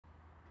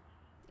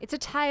It's a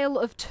tale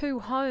of two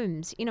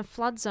homes in a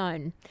flood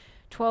zone.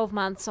 12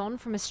 months on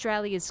from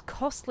Australia's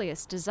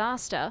costliest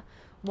disaster,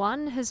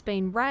 one has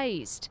been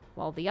razed,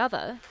 while the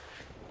other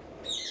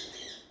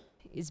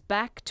is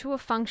back to a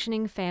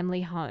functioning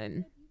family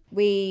home.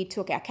 We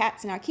took our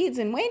cats and our kids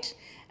and went.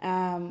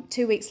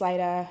 2 weeks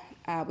later,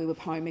 we were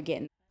home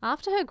again.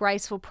 After her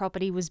graceful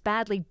property was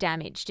badly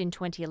damaged in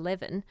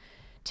 2011,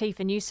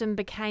 Tifa Newsom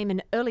became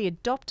an early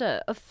adopter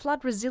of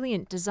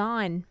flood-resilient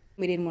design.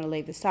 We didn't want to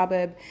leave the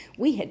suburb.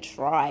 We had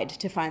tried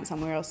to find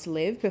somewhere else to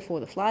live before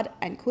the flood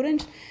and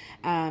couldn't.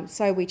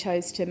 So we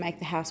chose to make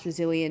the house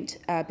resilient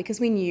because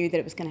we knew that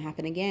it was going to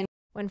happen again.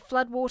 When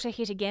floodwater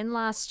hit again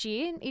last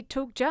year, it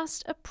took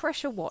just a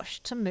pressure wash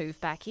to move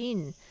back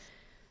in.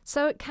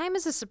 So it came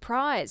as a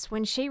surprise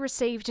when she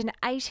received an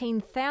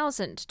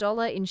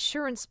 $18,000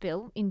 insurance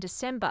bill in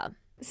December.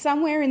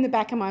 Somewhere in the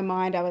back of my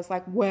mind, I was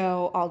like,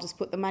 well, I'll just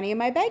put the money in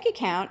my bank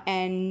account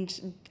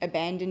and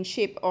abandon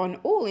ship on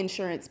all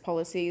insurance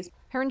policies.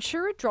 Her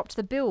insurer dropped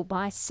the bill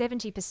by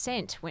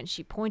 70% when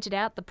she pointed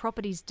out the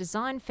property's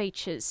design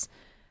features.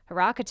 Her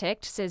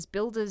architect says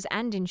builders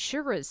and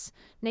insurers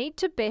need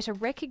to better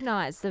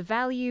recognise the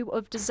value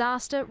of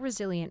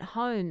disaster-resilient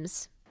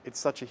homes. It's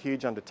such a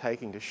huge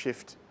undertaking to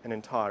shift an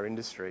entire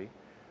industry,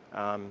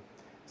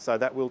 so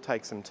that will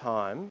take some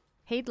time.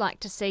 He'd like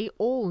to see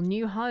all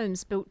new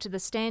homes built to the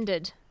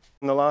standard.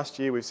 In the last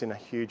year, we've seen a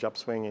huge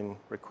upswing in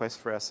requests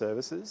for our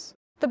services.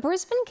 The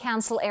Brisbane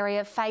Council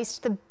area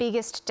faced the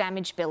biggest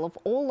damage bill of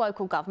all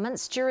local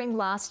governments during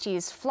last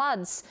year's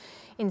floods.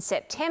 In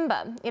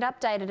September, it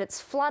updated its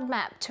flood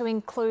map to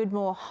include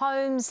more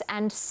homes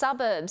and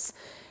suburbs.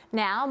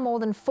 Now, more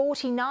than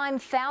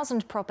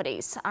 49,000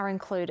 properties are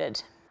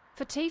included.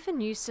 For Tifa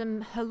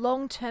Newsom, her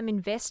long-term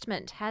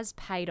investment has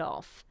paid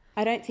off.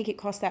 I don't think it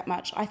costs that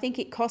much. I think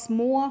it costs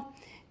more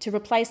to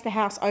replace the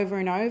house over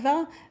and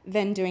over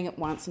than doing it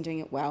once and doing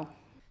it well.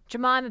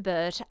 Jemima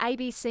Burt,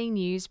 ABC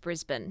News,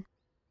 Brisbane.